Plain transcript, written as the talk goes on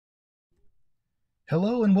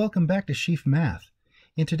Hello and welcome back to Sheaff Math.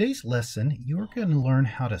 In today's lesson, you're going to learn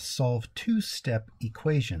how to solve two-step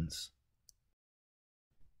equations.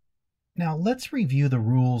 Now let's review the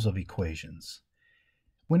rules of equations.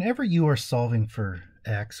 Whenever you are solving for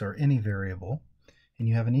x or any variable and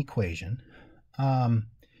you have an equation,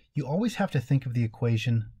 you always have to think of the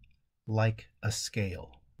equation like a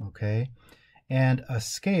scale, okay? And a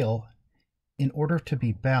scale, in order to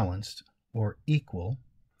be balanced or equal,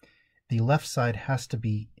 the left side has to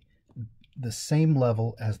be the same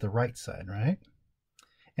level as the right side, right?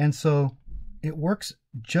 And so it works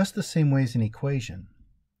just the same way as an equation.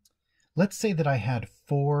 Let's say that I had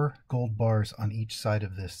 4 gold bars on each side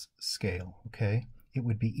of this scale, okay? It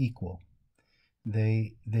would be equal.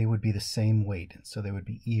 They would be the same weight, and so they would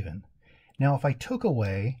be even. Now, if I took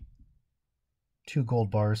away 2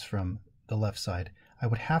 gold bars from the left side, I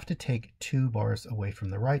would have to take 2 bars away from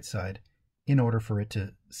the right side in order for it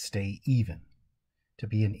to stay even, to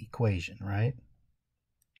be an equation, right?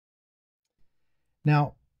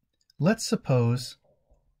 Now, let's suppose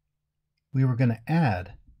we were going to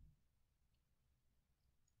add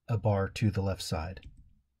a bar to the left side.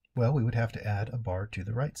 Well, we would have to add a bar to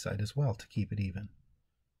the right side as well to keep it even,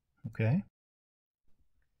 okay?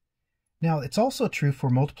 Now, it's also true for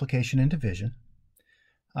multiplication and division.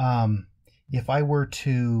 If I were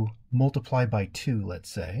to multiply by 2,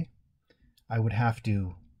 let's say, I would have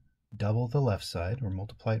to double the left side, or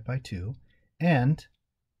multiply it by 2, and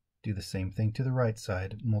do the same thing to the right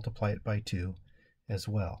side, multiply it by 2 as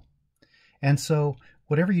well. And so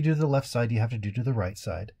whatever you do to the left side, you have to do to the right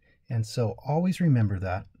side. And so always remember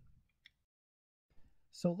that.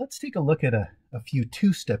 So let's take a look at a few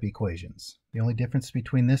two-step equations. The only difference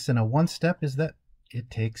between this and a one-step is that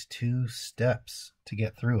it takes 2 steps to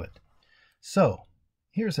get through it. So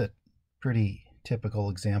here's a pretty typical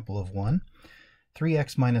example of one.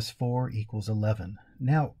 3x minus 4 equals 11.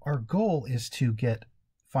 Now our goal is to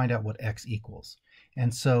find out what x equals.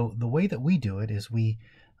 And so the way that we do it is we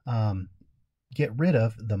get rid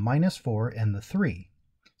of the minus 4 and the 3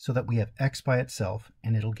 so that we have x by itself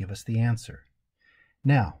and it'll give us the answer.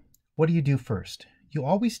 Now, what do you do first? You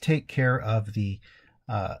always take care of the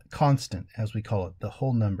constant, as we call it, the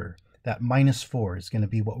whole number. That minus 4 is going to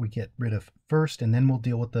be what we get rid of first, and then we'll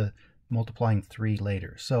deal with the multiplying 3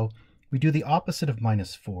 later. So we do the opposite of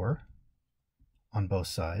minus 4 on both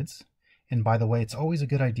sides. And by the way, it's always a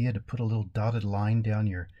good idea to put a little dotted line down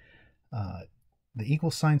the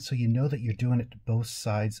equal sign so you know that you're doing it to both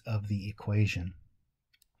sides of the equation.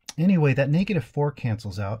 Anyway, that negative 4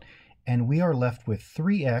 cancels out, and we are left with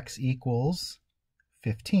 3x equals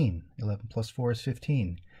 15. 11 plus 4 is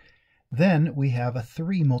 15. Then we have a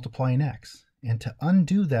 3 multiplying x. And to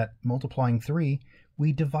undo that multiplying 3,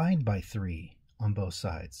 we divide by 3 on both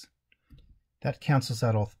sides. That cancels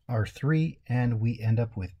out our 3, and we end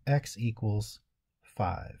up with x equals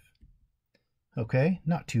 5. Okay,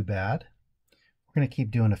 not too bad. We're going to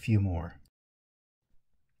keep doing a few more.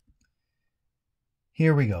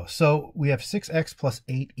 Here we go. So we have 6x plus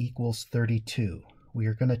 8 equals 32. We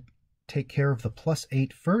are going to take care of the plus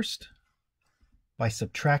 8 first by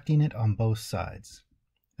subtracting it on both sides.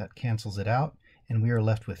 That cancels it out, and we are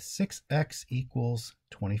left with 6x equals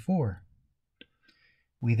 24.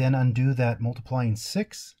 We then undo that multiplying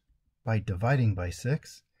 6 by dividing by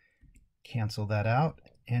 6, cancel that out,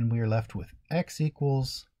 and we are left with x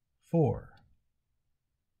equals 4.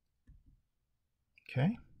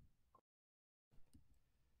 Okay.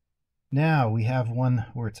 Now we have one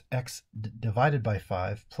where it's x divided by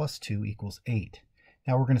 5 plus 2 equals 8.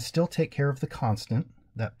 Now we're going to still take care of the constant,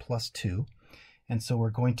 that plus 2, and so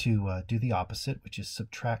we're going to do the opposite, which is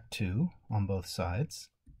subtract 2 on both sides.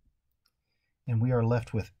 And we are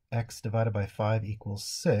left with x divided by 5 equals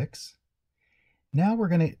 6. Now we're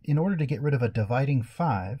going to, in order to get rid of a dividing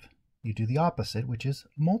 5, you do the opposite, which is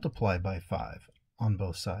multiply by 5 on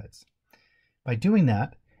both sides. By doing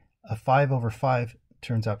that, a 5 over 5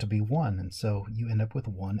 turns out to be 1, and so you end up with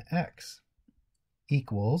 1x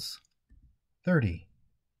equals 30.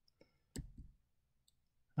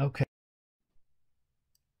 Okay.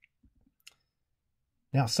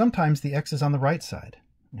 Now sometimes the x is on the right side,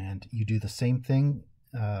 and you do the same thing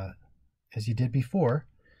as you did before.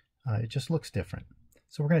 It just looks different.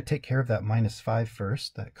 So we're going to take care of that minus 5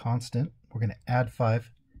 first, that constant. We're going to add 5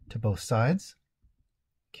 to both sides,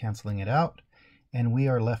 canceling it out, and we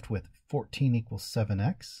are left with 14 equals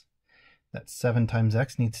 7x. That 7 times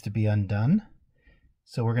x needs to be undone.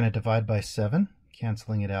 So we're going to divide by 7,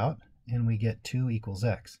 canceling it out, and we get 2 equals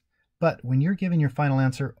x. But when you're giving your final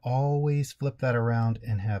answer, always flip that around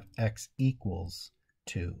and have x equals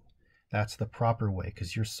 2. That's the proper way,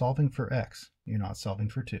 because you're solving for x. You're not solving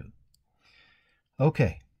for 2.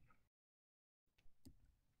 Okay.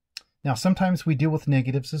 Now, sometimes we deal with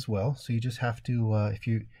negatives as well, so you just have to, if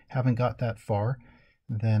you haven't got that far,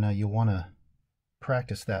 then you'll want to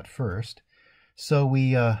practice that first. So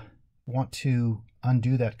we want to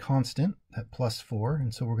undo that constant, that plus 4,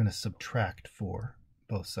 and so we're going to subtract 4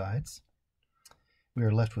 both sides. We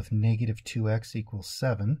are left with negative 2x equals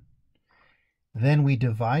 7. Then we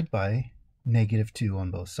divide by negative 2 on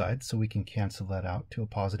both sides, so we can cancel that out to a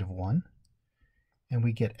positive 1. And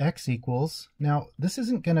we get x equals, now this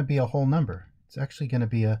isn't going to be a whole number. It's actually going to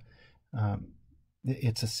be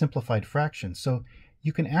it's a simplified fraction. So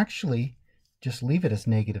you can actually just leave it as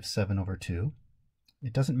negative 7 over 2.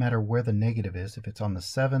 It doesn't matter where the negative is, if it's on the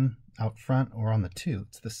 7 out front or on the 2,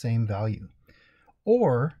 it's the same value.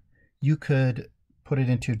 Or you could put it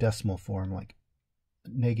into decimal form like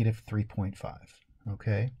negative 3.5,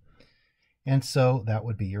 okay? And so that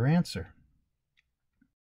would be your answer.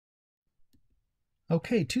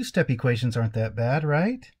 Okay, two-step equations aren't that bad,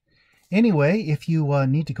 right? Anyway, if you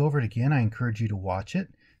need to go over it again, I encourage you to watch it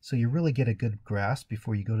so you really get a good grasp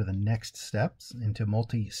before you go to the next steps into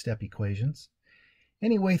multi-step equations.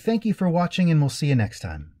 Anyway, thank you for watching, and we'll see you next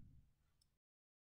time.